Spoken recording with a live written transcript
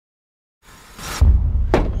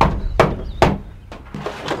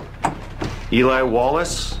Eli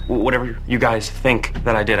Wallace? Whatever you guys think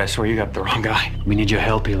that I did, I swear you got the wrong guy. We need your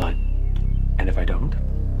help, Eli. And if I don't?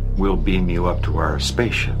 We'll beam you up to our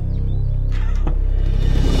spaceship.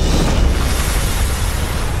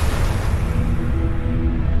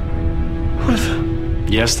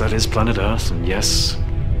 Yes, that is planet Earth, and yes,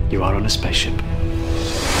 you are on a spaceship.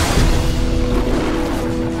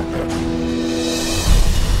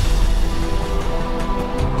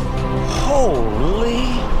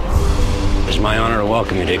 Holy! It's my honor to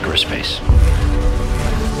welcome you to Icarus Space.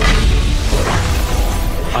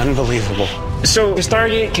 Unbelievable. So, the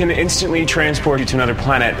Stargate can instantly transport you to another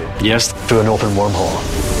planet? Yes, through an open wormhole.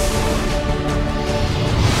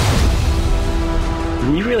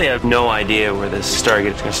 You really have no idea where this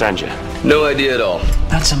Stargate is going to send you. No idea at all.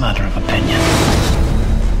 That's a matter of opinion.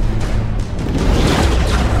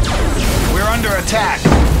 We're under attack.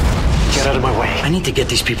 Get out of my way. I need to get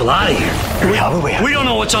these people out of here. We don't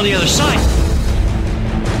know what's on the other side.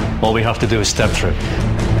 All we have to do is step through.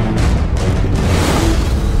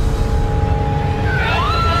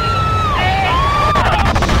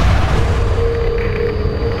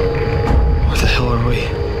 Where the hell are we?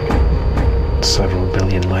 Several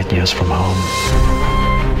billion light years from home.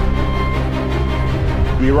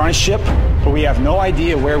 We are on a ship, but we have no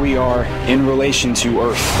idea where we are in relation to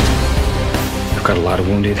Earth. We've got a lot of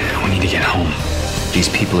wounded. We need to get home. These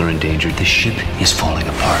people are endangered. This ship is falling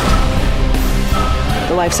apart.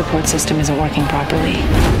 The life support system isn't working properly.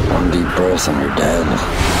 One deep breath and you're dead.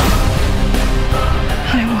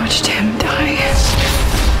 I watched him die.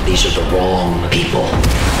 These are the wrong people.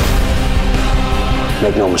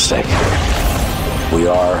 Make no mistake. We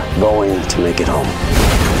are going to make it home.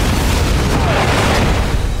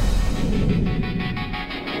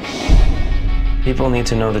 People need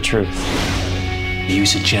to know the truth. Are you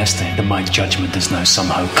suggesting that my judgment is now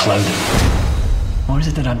somehow clouded? Or is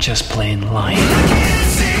it that I'm just plain lying?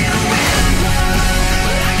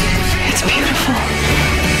 It's beautiful.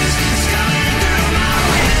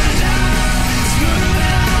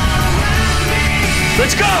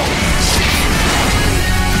 Let's go!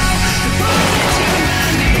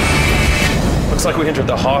 Looks like we entered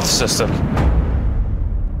the Hoth system.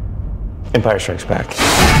 Empire Strikes Back.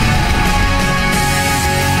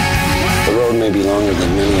 The road may be longer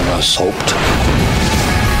than many of us hoped.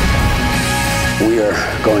 We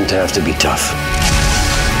are going to have to be tough.